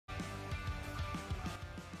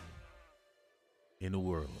In a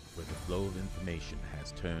world where the flow of information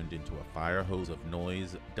has turned into a fire hose of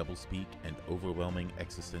noise, doublespeak, and overwhelming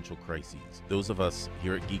existential crises, those of us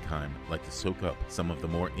here at Geekheim like to soak up some of the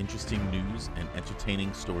more interesting news and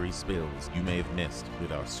entertaining story spills you may have missed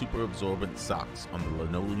with our super absorbent socks on the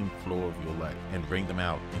linoleum floor of your life and bring them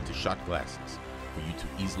out into shot glasses for you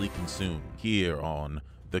to easily consume here on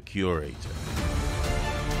The Curator.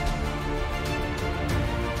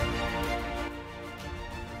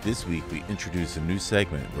 This week we introduce a new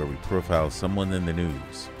segment where we profile someone in the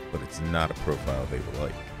news, but it's not a profile they will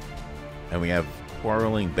like. And we have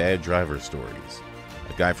quarreling bad driver stories.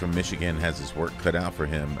 A guy from Michigan has his work cut out for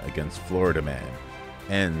him against Florida man,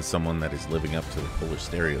 and someone that is living up to the Polish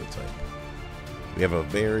stereotype. We have a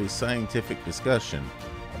very scientific discussion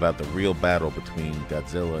about the real battle between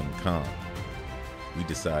Godzilla and Kong. We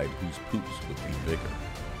decide whose poops would be bigger.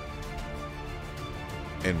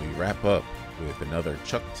 And we wrap up with another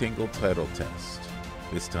Chuck Tingle title test.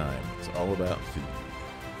 This time, it's all about food.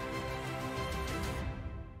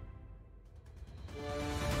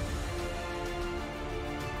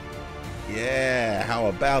 Yeah, how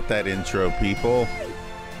about that intro, people?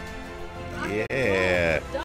 Yeah.